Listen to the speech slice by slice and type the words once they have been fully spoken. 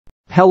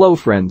Hello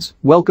friends,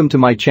 welcome to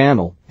my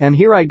channel, and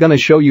here I gonna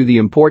show you the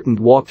important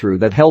walkthrough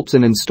that helps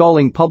in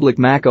installing public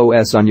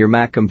macOS on your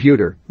Mac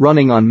computer,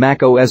 running on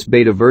macOS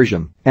beta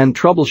version, and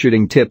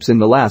troubleshooting tips in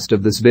the last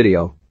of this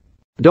video.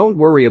 Don't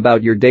worry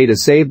about your data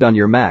saved on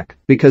your Mac,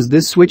 because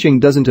this switching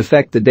doesn't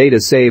affect the data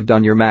saved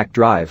on your Mac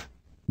drive.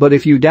 But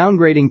if you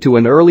downgrading to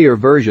an earlier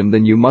version,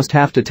 then you must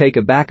have to take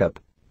a backup.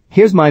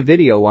 Here's my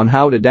video on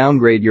how to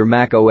downgrade your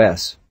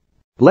macOS.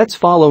 Let's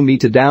follow me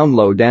to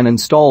download and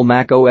install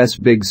macOS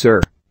Big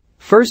Sur.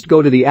 First,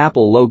 go to the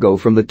Apple logo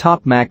from the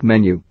top Mac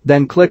menu,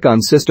 then click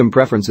on System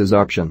Preferences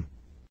option.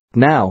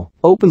 Now,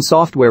 open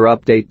Software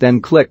Update,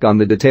 then click on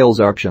the Details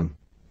option.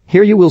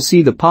 Here you will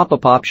see the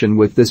pop-up option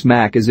with this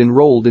Mac is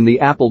enrolled in the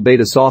Apple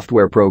Beta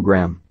software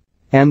program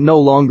and no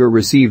longer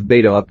receive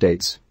beta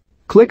updates.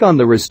 Click on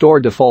the Restore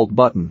Default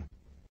button.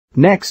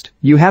 Next,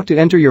 you have to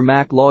enter your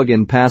Mac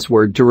login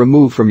password to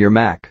remove from your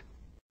Mac.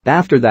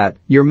 After that,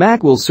 your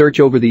Mac will search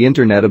over the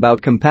internet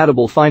about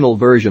compatible final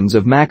versions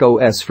of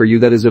macOS for you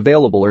that is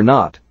available or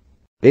not.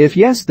 If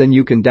yes, then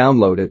you can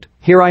download it.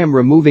 Here I am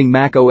removing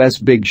macOS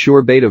Big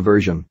Sur Beta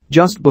version,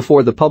 just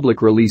before the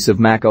public release of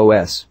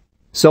macOS.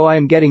 So I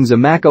am getting the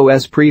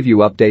macOS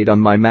preview update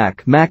on my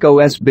Mac,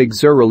 macOS Big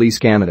Sur release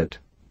candidate.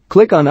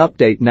 Click on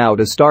Update now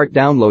to start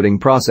downloading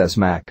process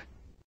Mac.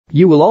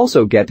 You will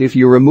also get if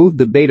you removed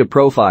the beta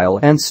profile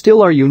and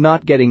still are you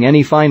not getting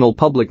any final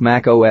public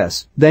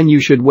macOS, then you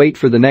should wait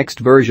for the next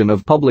version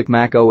of public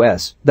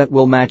macOS that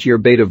will match your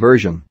beta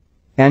version.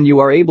 And you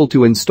are able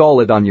to install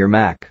it on your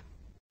Mac.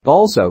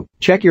 Also,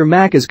 check your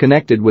Mac is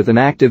connected with an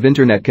active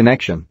internet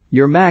connection.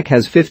 Your Mac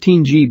has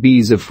 15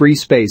 GB of free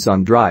space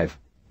on drive.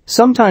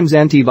 Sometimes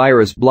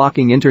antivirus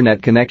blocking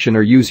internet connection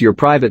or use your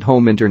private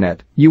home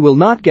internet. You will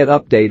not get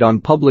update on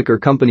public or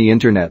company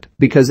internet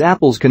because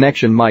Apple's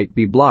connection might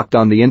be blocked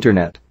on the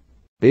internet.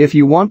 If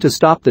you want to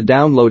stop the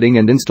downloading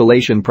and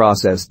installation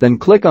process, then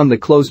click on the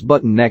Close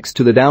button next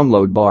to the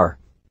download bar.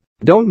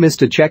 Don't miss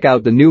to check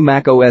out the new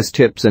macOS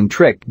tips and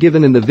trick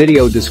given in the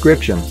video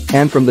description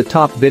and from the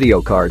top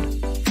video card.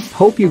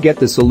 Hope you get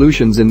the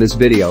solutions in this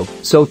video,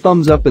 so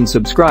thumbs up and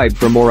subscribe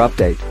for more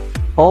update.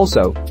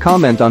 Also,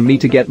 comment on me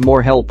to get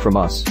more help from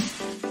us.